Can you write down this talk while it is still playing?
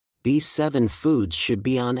These 7 foods should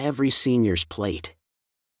be on every senior's plate.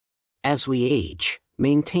 As we age,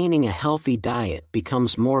 maintaining a healthy diet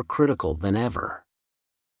becomes more critical than ever.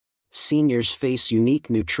 Seniors face unique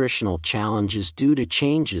nutritional challenges due to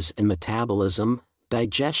changes in metabolism,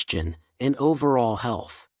 digestion, and overall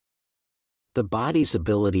health. The body's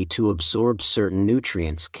ability to absorb certain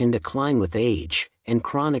nutrients can decline with age, and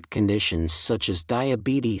chronic conditions such as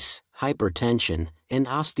diabetes, hypertension, and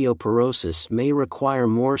osteoporosis may require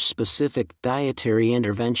more specific dietary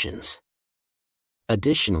interventions.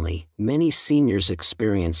 Additionally, many seniors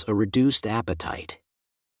experience a reduced appetite,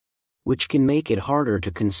 which can make it harder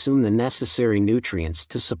to consume the necessary nutrients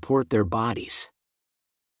to support their bodies.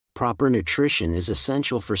 Proper nutrition is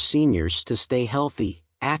essential for seniors to stay healthy,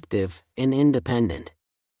 active, and independent.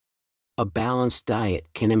 A balanced diet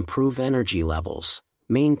can improve energy levels,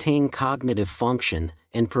 maintain cognitive function,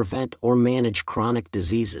 and prevent or manage chronic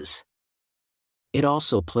diseases. It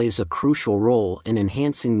also plays a crucial role in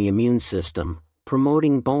enhancing the immune system,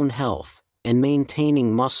 promoting bone health, and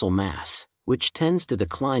maintaining muscle mass, which tends to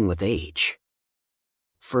decline with age.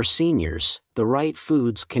 For seniors, the right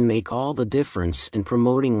foods can make all the difference in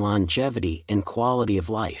promoting longevity and quality of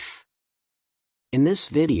life. In this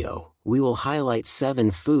video, we will highlight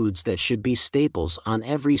 7 foods that should be staples on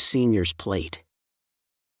every senior's plate.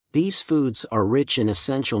 These foods are rich in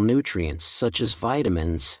essential nutrients such as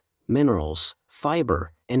vitamins, minerals,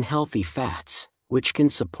 fiber, and healthy fats, which can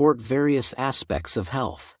support various aspects of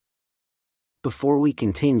health. Before we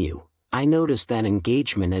continue, I noticed that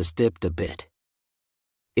engagement has dipped a bit.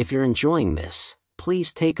 If you're enjoying this,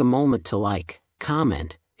 please take a moment to like,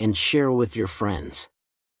 comment, and share with your friends.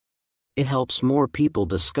 It helps more people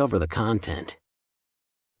discover the content.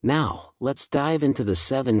 Now, let's dive into the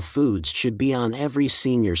 7 foods should be on every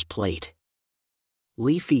senior's plate.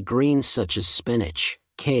 Leafy greens such as spinach,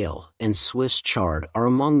 kale, and Swiss chard are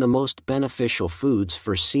among the most beneficial foods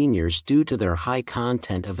for seniors due to their high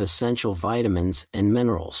content of essential vitamins and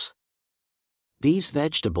minerals. These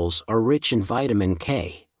vegetables are rich in vitamin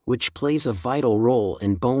K, which plays a vital role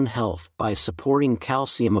in bone health by supporting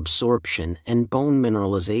calcium absorption and bone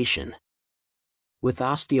mineralization. With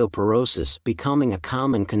osteoporosis becoming a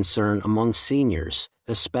common concern among seniors,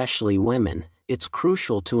 especially women, it's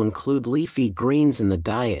crucial to include leafy greens in the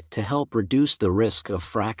diet to help reduce the risk of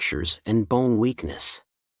fractures and bone weakness.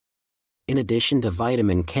 In addition to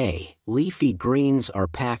vitamin K, leafy greens are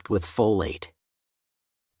packed with folate,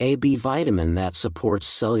 a B vitamin that supports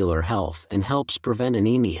cellular health and helps prevent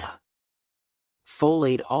anemia.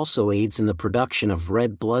 Folate also aids in the production of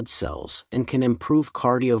red blood cells and can improve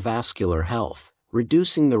cardiovascular health,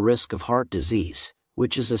 reducing the risk of heart disease,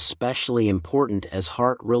 which is especially important as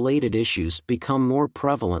heart-related issues become more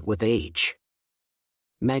prevalent with age.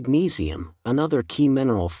 Magnesium, another key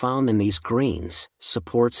mineral found in these greens,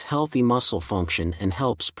 supports healthy muscle function and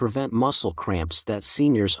helps prevent muscle cramps that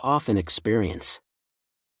seniors often experience.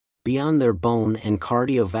 Beyond their bone and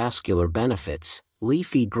cardiovascular benefits,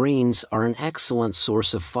 leafy greens are an excellent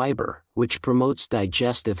source of fiber, which promotes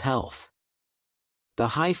digestive health. The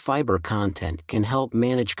high fiber content can help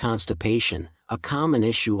manage constipation, a common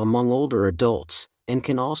issue among older adults, and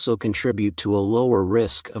can also contribute to a lower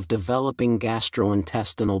risk of developing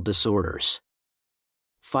gastrointestinal disorders.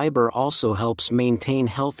 Fiber also helps maintain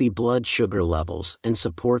healthy blood sugar levels and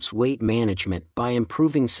supports weight management by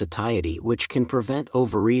improving satiety, which can prevent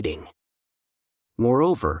overeating.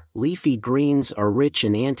 Moreover, leafy greens are rich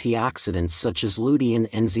in antioxidants such as lutein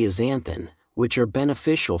and zeaxanthin, which are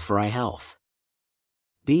beneficial for eye health.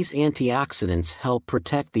 These antioxidants help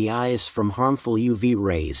protect the eyes from harmful UV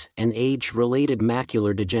rays and age-related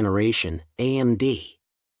macular degeneration, AMD,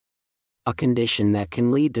 a condition that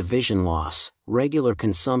can lead to vision loss. Regular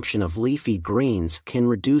consumption of leafy greens can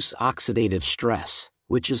reduce oxidative stress,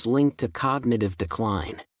 which is linked to cognitive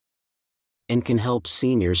decline, and can help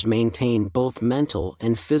seniors maintain both mental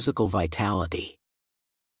and physical vitality.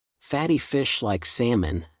 Fatty fish like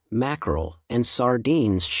salmon, mackerel, and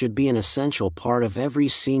sardines should be an essential part of every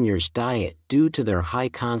senior's diet due to their high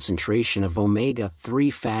concentration of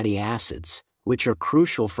omega-3 fatty acids, which are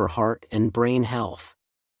crucial for heart and brain health.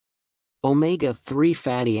 Omega-3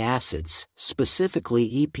 fatty acids,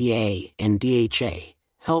 specifically EPA and DHA,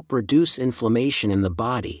 help reduce inflammation in the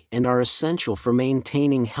body and are essential for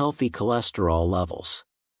maintaining healthy cholesterol levels,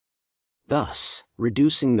 thus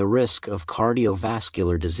reducing the risk of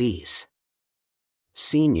cardiovascular disease.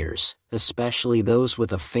 Seniors, especially those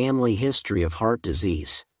with a family history of heart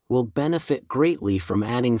disease, will benefit greatly from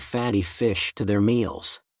adding fatty fish to their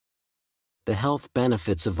meals. The health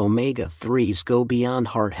benefits of omega-3s go beyond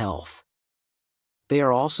heart health. They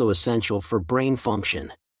are also essential for brain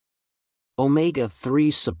function.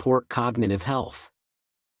 Omega-3s support cognitive health.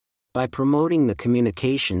 By promoting the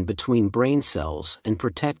communication between brain cells and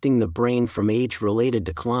protecting the brain from age-related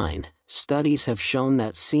decline, studies have shown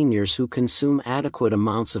that seniors who consume adequate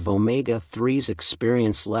amounts of omega-3s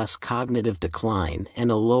experience less cognitive decline and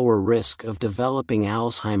a lower risk of developing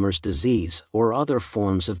Alzheimer's disease or other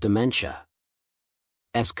forms of dementia.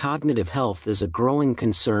 As cognitive health is a growing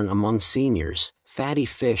concern among seniors, fatty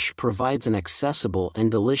fish provides an accessible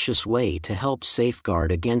and delicious way to help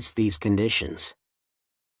safeguard against these conditions.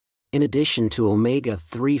 In addition to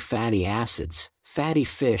omega-3 fatty acids, fatty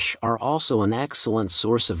fish are also an excellent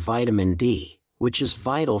source of vitamin D, which is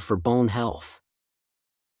vital for bone health.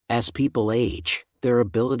 As people age, their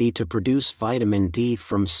ability to produce vitamin D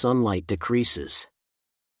from sunlight decreases,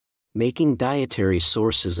 making dietary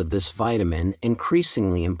sources of this vitamin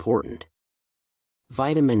increasingly important.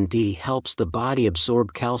 Vitamin D helps the body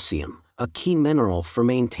absorb calcium, a key mineral for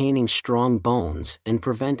maintaining strong bones and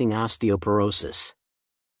preventing osteoporosis.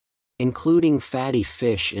 Including fatty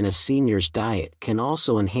fish in a senior's diet can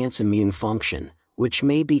also enhance immune function, which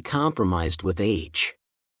may be compromised with age.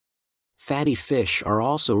 Fatty fish are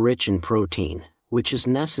also rich in protein, which is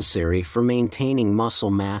necessary for maintaining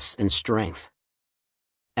muscle mass and strength.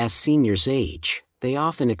 As seniors age, they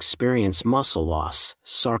often experience muscle loss,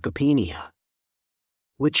 sarcopenia,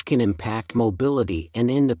 which can impact mobility and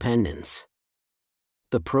independence.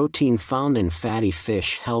 The protein found in fatty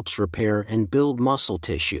fish helps repair and build muscle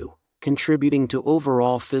tissue, contributing to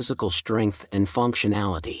overall physical strength and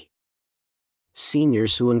functionality.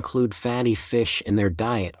 Seniors who include fatty fish in their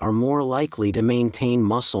diet are more likely to maintain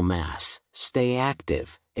muscle mass, stay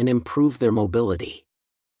active, and improve their mobility.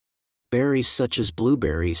 Berries such as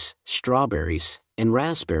blueberries, strawberries, and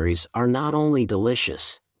raspberries are not only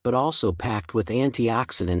delicious, but also packed with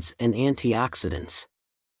antioxidants and antioxidants,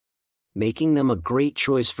 making them a great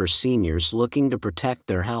choice for seniors looking to protect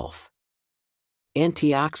their health.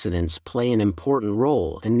 Antioxidants play an important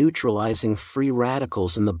role in neutralizing free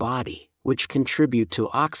radicals in the body, which contribute to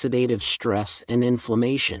oxidative stress and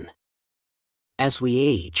inflammation. As we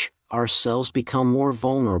age, our cells become more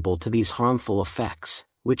vulnerable to these harmful effects,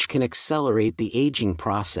 which can accelerate the aging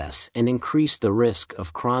process and increase the risk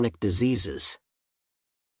of chronic diseases.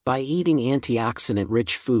 By eating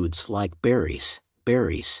antioxidant-rich foods like berries,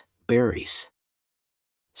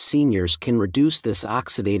 seniors can reduce this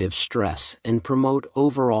oxidative stress and promote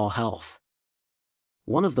overall health.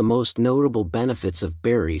 One of the most notable benefits of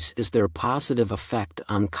berries is their positive effect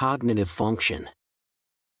on cognitive function.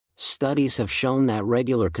 Studies have shown that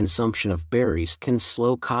regular consumption of berries can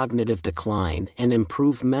slow cognitive decline and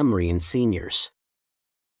improve memory in seniors.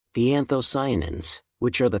 The anthocyanins,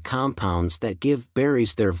 which are the compounds that give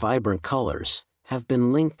berries their vibrant colors, have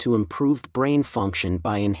been linked to improved brain function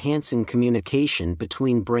by enhancing communication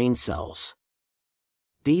between brain cells.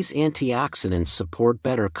 These antioxidants support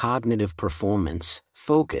better cognitive performance,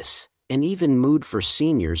 focus, and even mood for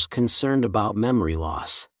seniors concerned about memory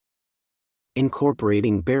loss.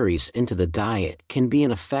 Incorporating berries into the diet can be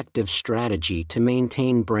an effective strategy to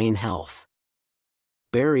maintain brain health.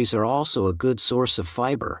 Berries are also a good source of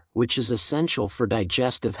fiber, which is essential for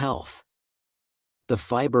digestive health. The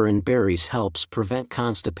fiber in berries helps prevent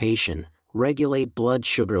constipation, regulate blood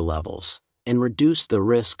sugar levels, and reduce the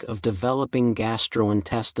risk of developing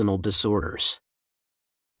gastrointestinal disorders.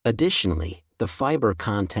 Additionally, the fiber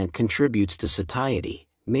content contributes to satiety,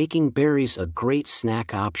 making berries a great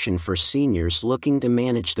snack option for seniors looking to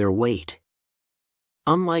manage their weight.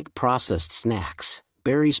 Unlike processed snacks,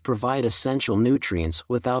 berries provide essential nutrients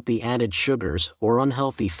without the added sugars or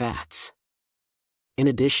unhealthy fats. In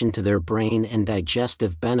addition to their brain and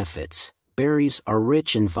digestive benefits, berries are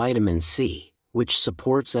rich in vitamin C, which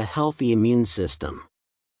supports a healthy immune system.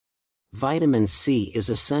 Vitamin C is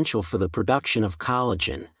essential for the production of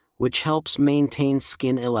collagen, which helps maintain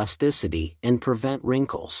skin elasticity and prevent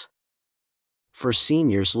wrinkles. For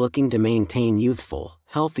seniors looking to maintain youthful,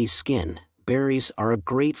 healthy skin, berries are a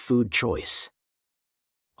great food choice.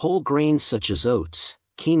 Whole grains such as oats,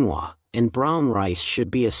 quinoa, and brown rice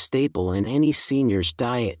should be a staple in any senior's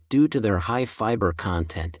diet due to their high fiber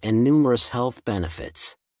content and numerous health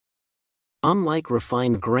benefits. Unlike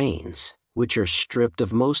refined grains, which are stripped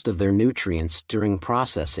of most of their nutrients during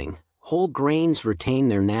processing, whole grains retain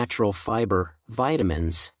their natural fiber,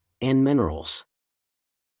 vitamins, and minerals.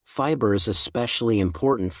 Fiber is especially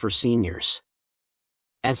important for seniors,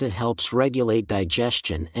 as it helps regulate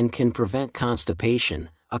digestion and can prevent constipation,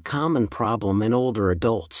 a common problem in older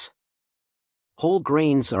adults. Whole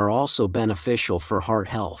grains are also beneficial for heart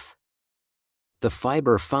health. The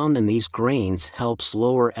fiber found in these grains helps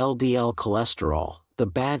lower LDL cholesterol, the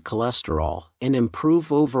bad cholesterol and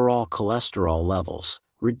improve overall cholesterol levels,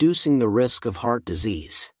 reducing the risk of heart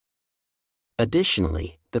disease.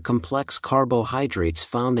 Additionally, the complex carbohydrates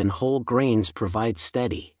found in whole grains provide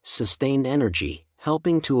steady, sustained energy,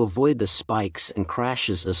 helping to avoid the spikes and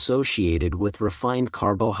crashes associated with refined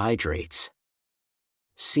carbohydrates.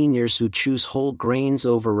 Seniors who choose whole grains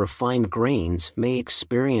over refined grains may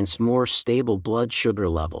experience more stable blood sugar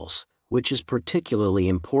levels, which is particularly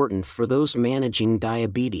important for those managing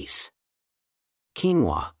diabetes.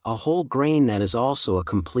 Quinoa, a whole grain that is also a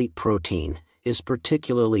complete protein, is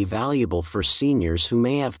particularly valuable for seniors who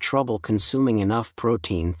may have trouble consuming enough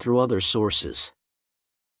protein through other sources.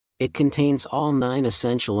 It contains all 9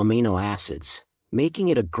 essential amino acids, making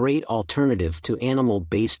it a great alternative to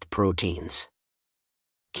animal-based proteins.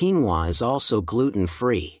 Quinoa is also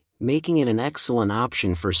gluten-free, making it an excellent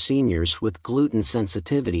option for seniors with gluten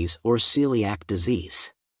sensitivities or celiac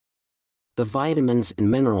disease. The vitamins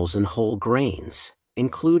and minerals in whole grains,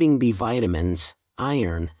 including B vitamins,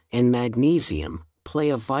 iron, and magnesium,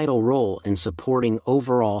 play a vital role in supporting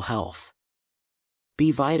overall health.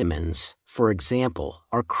 B vitamins, for example,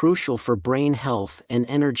 are crucial for brain health and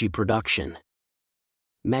energy production.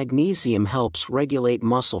 Magnesium helps regulate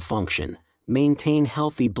muscle function, maintain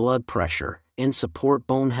healthy blood pressure, and support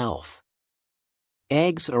bone health.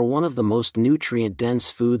 Eggs are one of the most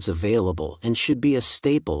nutrient-dense foods available and should be a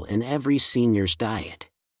staple in every senior's diet.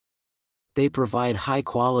 They provide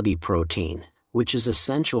high-quality protein, which is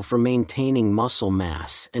essential for maintaining muscle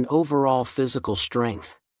mass and overall physical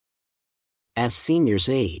strength. As seniors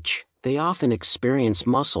age, they often experience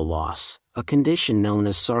muscle loss, a condition known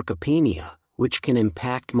as sarcopenia, which can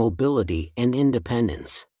impact mobility and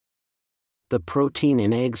independence. The protein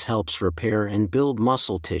in eggs helps repair and build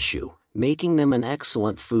muscle tissue, making them an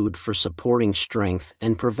excellent food for supporting strength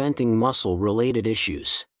and preventing muscle-related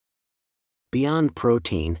issues. Beyond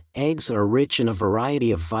protein, eggs are rich in a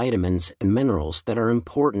variety of vitamins and minerals that are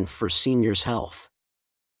important for seniors' health.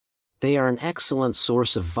 They are an excellent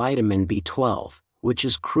source of vitamin B12, which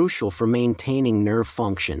is crucial for maintaining nerve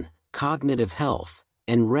function, cognitive health,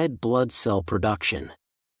 and red blood cell production.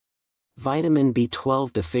 Vitamin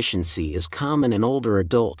B12 deficiency is common in older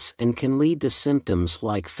adults and can lead to symptoms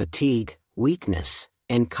like fatigue, weakness,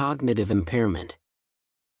 and cognitive impairment.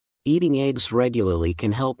 Eating eggs regularly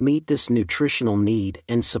can help meet this nutritional need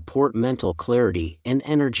and support mental clarity and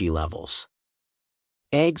energy levels.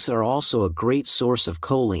 Eggs are also a great source of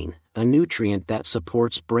choline, a nutrient that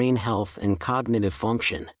supports brain health and cognitive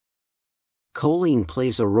function. Choline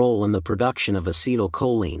plays a role in the production of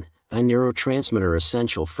acetylcholine, a neurotransmitter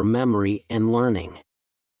essential for memory and learning.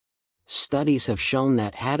 Studies have shown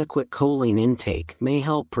that adequate choline intake may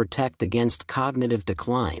help protect against cognitive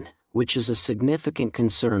decline, which is a significant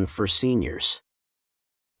concern for seniors.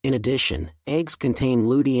 In addition, eggs contain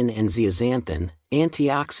lutein and zeaxanthin,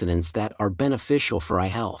 antioxidants that are beneficial for eye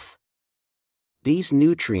health. These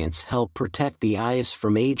nutrients help protect the eyes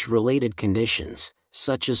from age-related conditions,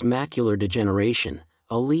 such as macular degeneration,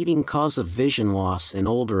 a leading cause of vision loss in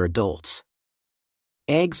older adults.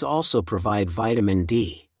 Eggs also provide vitamin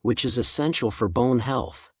D, which is essential for bone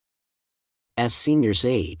health. As seniors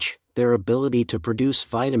age, their ability to produce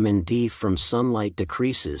vitamin D from sunlight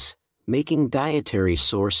decreases, making dietary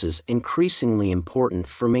sources increasingly important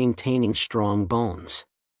for maintaining strong bones.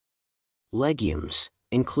 Legumes,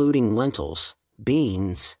 including lentils,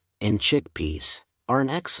 beans, and chickpeas, are an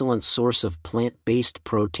excellent source of plant-based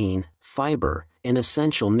protein, fiber, and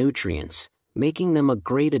essential nutrients, making them a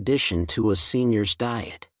great addition to a senior's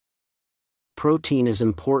diet. Protein is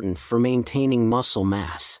important for maintaining muscle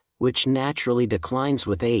mass, which naturally declines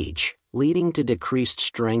with age, leading to decreased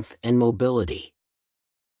strength and mobility.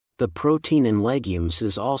 The protein in legumes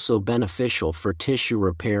is also beneficial for tissue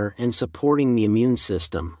repair and supporting the immune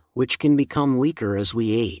system, which can become weaker as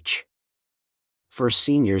we age. For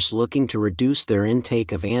seniors looking to reduce their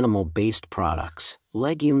intake of animal-based products,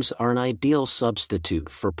 legumes are an ideal substitute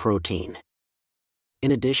for protein.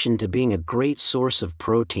 In addition to being a great source of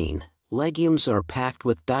protein, legumes are packed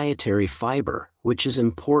with dietary fiber, which is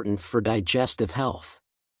important for digestive health.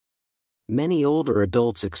 Many older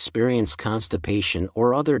adults experience constipation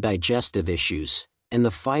or other digestive issues, and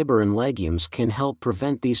the fiber in legumes can help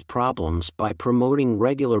prevent these problems by promoting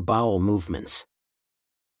regular bowel movements.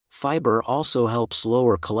 Fiber also helps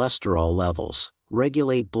lower cholesterol levels,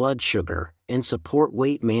 regulate blood sugar, and support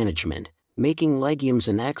weight management, making legumes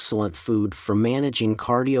an excellent food for managing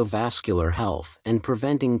cardiovascular health and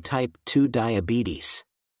preventing type 2 diabetes.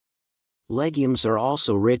 Legumes are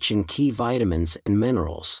also rich in key vitamins and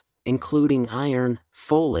minerals, including iron,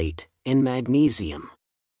 folate, and magnesium.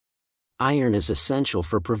 Iron is essential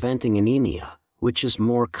for preventing anemia, which is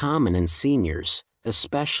more common in seniors,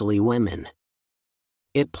 especially women.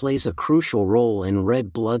 It plays a crucial role in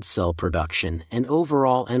red blood cell production and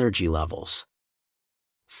overall energy levels.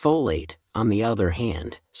 Folate, on the other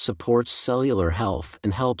hand, supports cellular health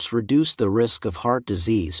and helps reduce the risk of heart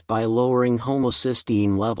disease by lowering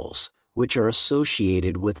homocysteine levels, which are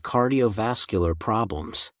associated with cardiovascular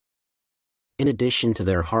problems. In addition to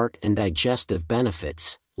their heart and digestive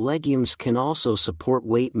benefits, legumes can also support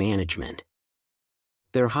weight management.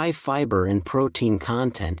 Their high fiber and protein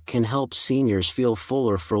content can help seniors feel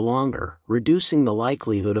fuller for longer, reducing the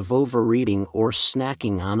likelihood of overeating or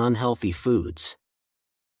snacking on unhealthy foods.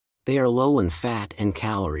 They are low in fat and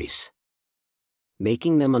calories,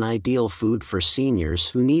 making them an ideal food for seniors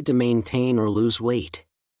who need to maintain or lose weight.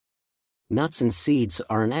 Nuts and seeds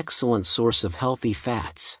are an excellent source of healthy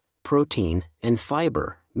fats, protein, and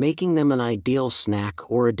fiber, making them an ideal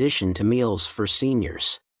snack or addition to meals for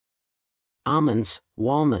seniors. Almonds,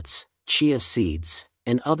 walnuts, chia seeds,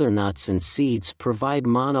 and other nuts and seeds provide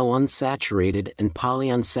monounsaturated and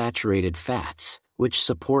polyunsaturated fats, which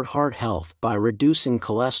support heart health by reducing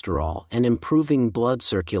cholesterol and improving blood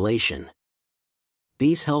circulation.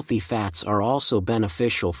 These healthy fats are also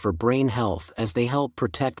beneficial for brain health as they help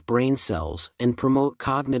protect brain cells and promote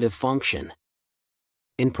cognitive function.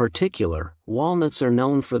 In particular, walnuts are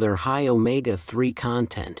known for their high omega-3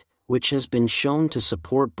 content, which has been shown to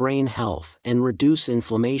support brain health and reduce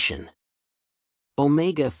inflammation.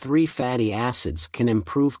 Omega-3 fatty acids can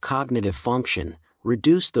improve cognitive function,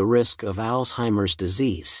 reduce the risk of Alzheimer's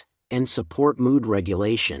disease, and support mood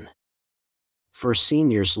regulation. For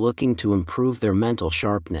seniors looking to improve their mental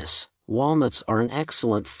sharpness, walnuts are an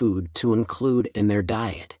excellent food to include in their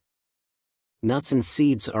diet. Nuts and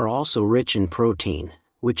seeds are also rich in protein,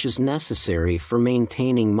 which is necessary for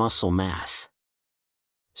maintaining muscle mass.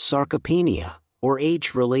 Sarcopenia, or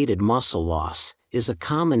age-related muscle loss, is a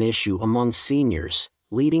common issue among seniors,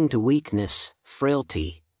 leading to weakness,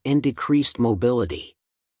 frailty, and decreased mobility.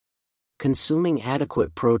 Consuming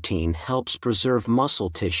adequate protein helps preserve muscle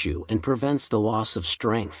tissue and prevents the loss of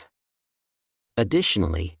strength.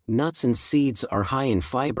 Additionally, nuts and seeds are high in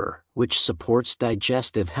fiber, which supports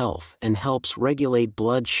digestive health and helps regulate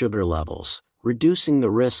blood sugar levels, reducing the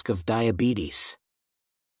risk of diabetes.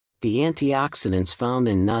 The antioxidants found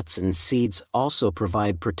in nuts and seeds also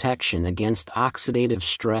provide protection against oxidative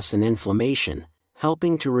stress and inflammation,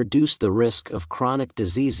 helping to reduce the risk of chronic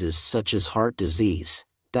diseases such as heart disease,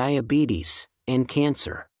 diabetes, and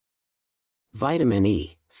cancer. Vitamin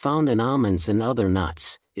E, found in almonds and other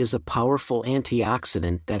nuts, is a powerful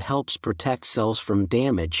antioxidant that helps protect cells from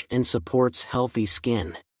damage and supports healthy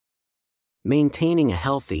skin. Maintaining a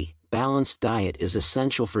healthy, balanced diet is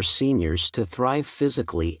essential for seniors to thrive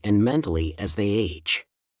physically and mentally as they age.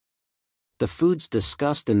 The foods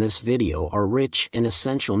discussed in this video are rich in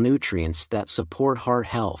essential nutrients that support heart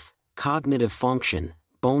health, cognitive function,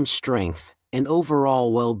 bone strength, and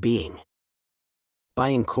overall well-being. By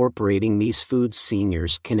incorporating these foods,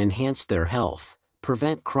 seniors can enhance their health,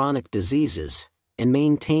 prevent chronic diseases, and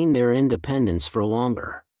maintain their independence for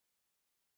longer.